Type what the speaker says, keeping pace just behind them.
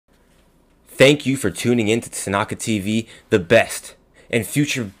Thank you for tuning in to Tanaka TV, the best and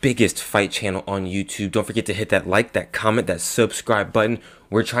future biggest fight channel on YouTube. Don't forget to hit that like, that comment, that subscribe button.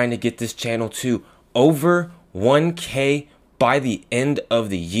 We're trying to get this channel to over 1K by the end of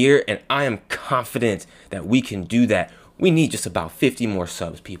the year, and I am confident that we can do that. We need just about 50 more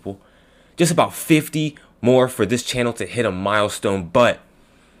subs, people. Just about 50 more for this channel to hit a milestone, but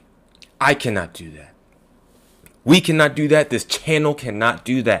I cannot do that. We cannot do that. This channel cannot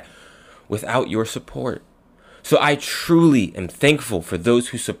do that without your support. So I truly am thankful for those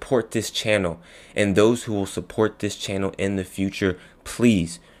who support this channel and those who will support this channel in the future.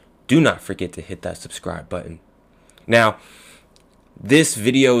 Please do not forget to hit that subscribe button. Now, this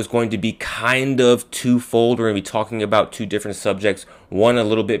video is going to be kind of twofold. We're going to be talking about two different subjects. One a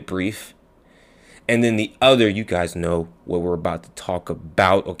little bit brief, and then the other, you guys know what we're about to talk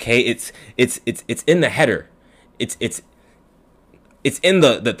about. Okay, it's in the header. It's in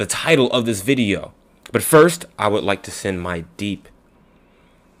the title of this video. But first, I would like to send my deep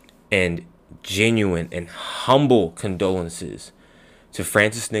and genuine and humble condolences to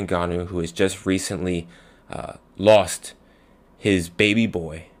Francis Ngannou, who has just recently lost his baby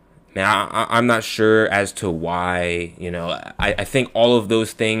boy. Now, I'm not sure as to why. You know, I think all of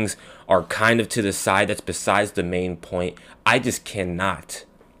those things are kind of to the side. That's besides the main point. I just cannot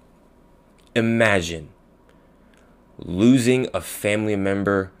imagine losing a family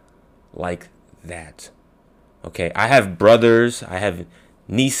member like that. Okay, I have brothers, I have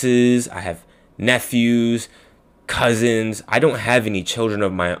nieces, I have nephews, cousins. I don't have any children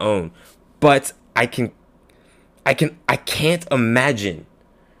of my own, but I can't imagine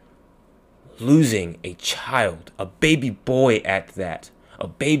losing a child, a baby boy at that, a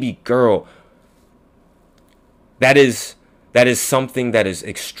baby girl. That is something that is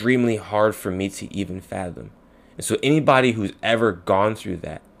extremely hard for me to even fathom. And so anybody who's ever gone through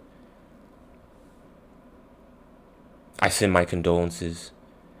that, I send my condolences.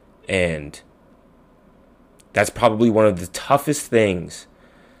 And that's probably one of the toughest things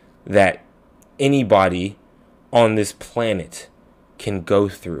that anybody on this planet can go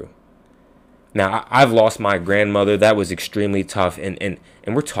through. Now, I've lost my grandmother. That was extremely tough. And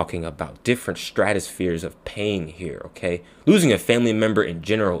we're talking about different stratospheres of pain here, okay? Losing a family member in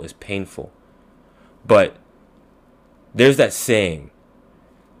general is painful. But there's that saying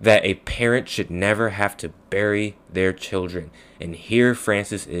that a parent should never have to bury their children. And here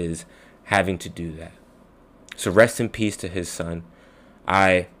Francis is having to do that. So rest in peace to his son.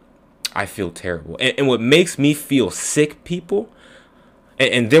 I feel terrible. And what makes me feel sick, people,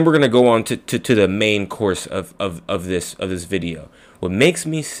 and then we're going to go on to the main course of this video. What makes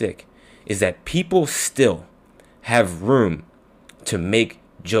me sick is that people still have room to make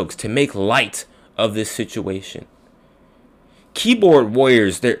jokes, to make light of this situation. Keyboard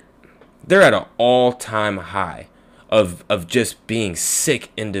warriors, they're at an all-time high of just being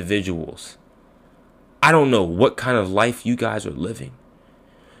sick individuals. I don't know what kind of life you guys are living,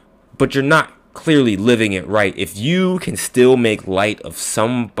 but you're not clearly living it right if you can still make light of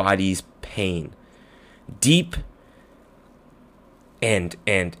somebody's pain, deep and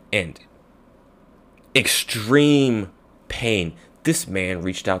extreme pain. This man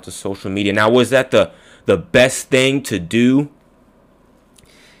reached out to social media. Now, was that the best thing to do,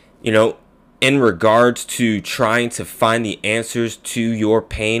 you know, in regards to trying to find the answers to your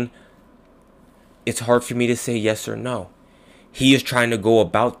pain? It's hard for me to say yes or no. He is trying to go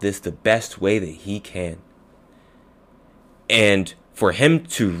about this the best way that he can. And for him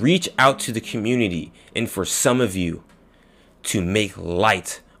to reach out to the community, and for some of you to make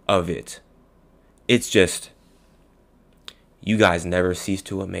light of it, it's just, you guys never cease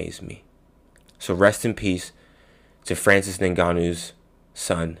to amaze me. So rest in peace to Francis Ngannou's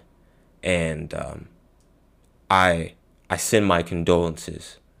son. And I send my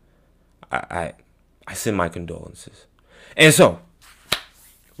condolences. I send my condolences. And so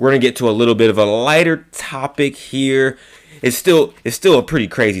we're gonna get to a little bit of a lighter topic here. It's still a pretty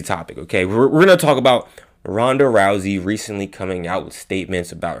crazy topic. Okay, we're gonna talk about Ronda Rousey recently coming out with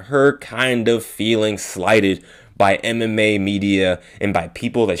statements about her kind of feeling slighted by MMA media and by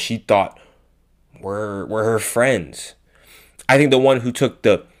people that she thought were her friends. I think the one who took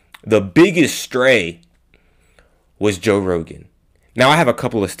the biggest stray was Joe Rogan. Now, I have a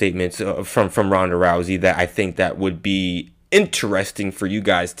couple of statements from Ronda Rousey that I think that would be interesting for you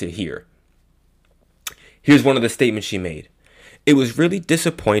guys to hear. Here's one of the statements she made. It was really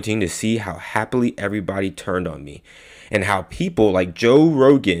disappointing to see how happily everybody turned on me, and how people like Joe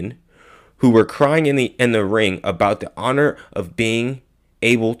Rogan, who were crying in the ring about the honor of being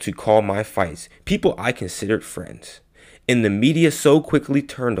able to call my fights, people I considered friends, and the media so quickly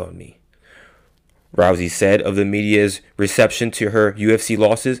turned on me. Rousey said of the media's reception to her UFC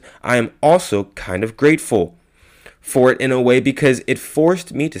losses. I am also kind of grateful for it in a way because it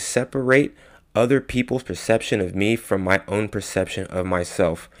forced me to separate other people's perception of me from my own perception of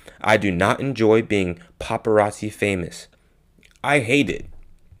myself. I do not enjoy being paparazzi famous. I hate it.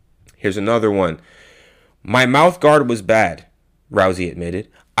 Here's another one. My mouth guard was bad, Rousey admitted.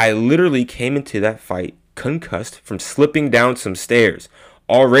 I literally came into that fight concussed from slipping down some stairs.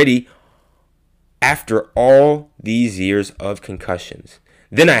 Already after all these years of concussions.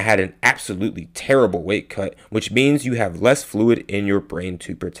 Then I had an absolutely terrible weight cut, which means you have less fluid in your brain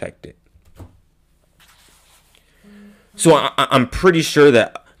to protect it. So I'm pretty sure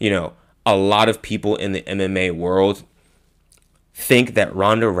that, a lot of people in the MMA world think that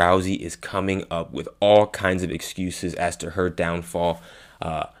Ronda Rousey is coming up with all kinds of excuses as to her downfall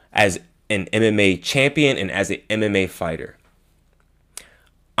as an MMA champion and as an MMA fighter.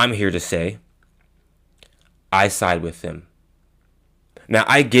 I'm here to say I side with them. Now,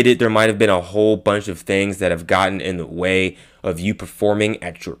 I get it. There might have been a whole bunch of things that have gotten in the way of you performing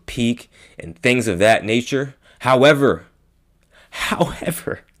at your peak and things of that nature. However,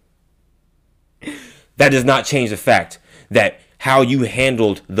 that does not change the fact that how you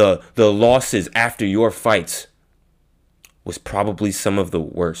handled the losses after your fights was probably some of the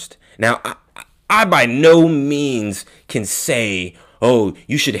worst. Now, I by no means can say, oh,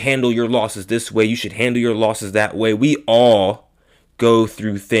 you should handle your losses this way, you should handle your losses that way. We all go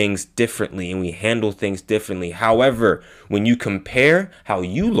through things differently and we handle things differently. However, when you compare how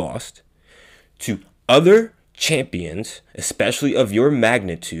you lost to other champions, especially of your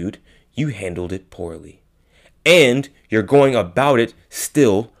magnitude, you handled it poorly. And you're going about it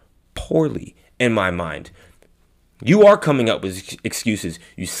still poorly, in my mind. You are coming up with excuses.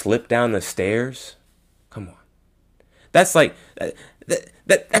 You slipped down the stairs. Come on. That's like...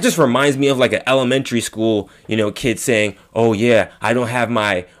 That just reminds me of like an elementary school, kid saying, "Oh yeah, I don't have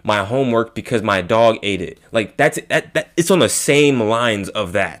my homework because my dog ate it." Like that it's on the same lines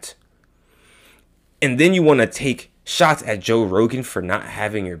of that. And then you want to take shots at Joe Rogan for not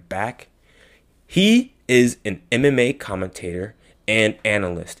having your back. He is an MMA commentator and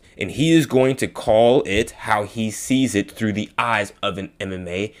analyst, and he is going to call it how he sees it through the eyes of an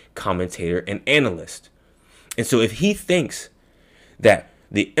MMA commentator and analyst. And so if he thinks that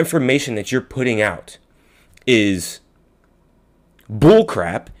the information that you're putting out is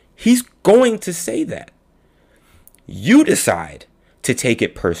bullcrap, he's going to say that. You decide to take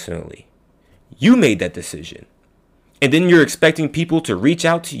it personally. You made that decision. And then you're expecting people to reach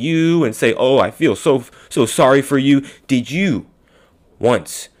out to you and say, "Oh, I feel so sorry for you." Did you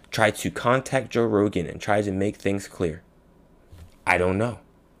once try to contact Joe Rogan and try to make things clear? I don't know.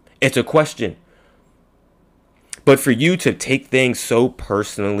 It's a question. But for you to take things so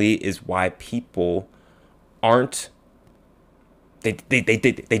personally is why people aren't, they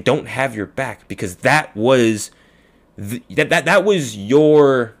don't have your back, because that was that was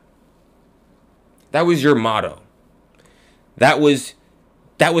your motto. That was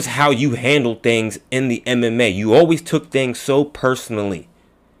how you handled things in the MMA. You always took things so personally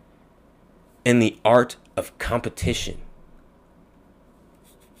in the art of competition.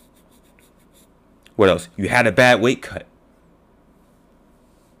 What else? You had a bad weight cut.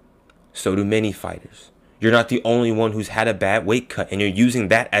 So do many fighters. You're not the only one who's had a bad weight cut, and you're using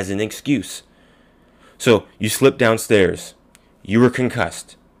that as an excuse. So you slipped downstairs. You were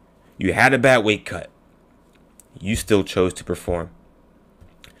concussed. You had a bad weight cut. You still chose to perform.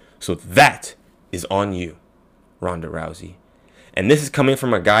 So that is on you, Ronda Rousey. And this is coming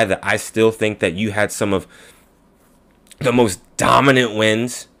from a guy that I still think that you had some of the most dominant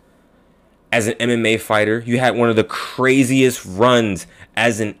wins as an MMA fighter. You had one of the craziest runs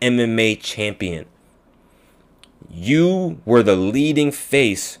as an MMA champion. You were the leading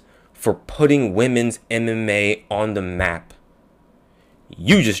face for putting women's MMA on the map.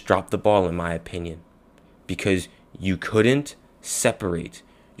 You just dropped the ball, in my opinion, because you couldn't separate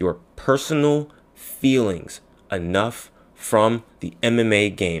your personal feelings enough from the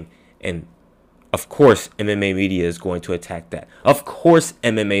MMA game. And of course, MMA media is going to attack that. Of course,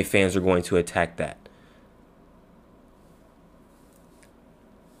 MMA fans are going to attack that.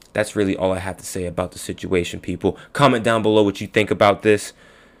 That's really all I have to say about the situation, people. Comment down below what you think about this.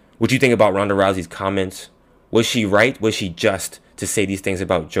 What you think about Ronda Rousey's comments. Was she right? Was she just to say these things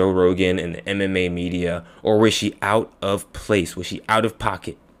about Joe Rogan and the MMA media? Or was she out of place? Was she out of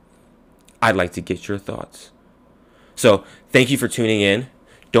pocket? I'd like to get your thoughts. So, thank you for tuning in.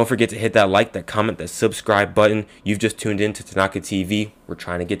 Don't forget to hit that like, that comment, that subscribe button. You've just tuned in to Tanaka TV. We're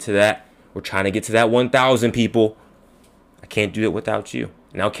trying to get to that. We're trying to get to that 1,000 people. I can't do it without you.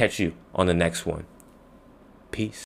 And I'll catch you on the next one. Peace.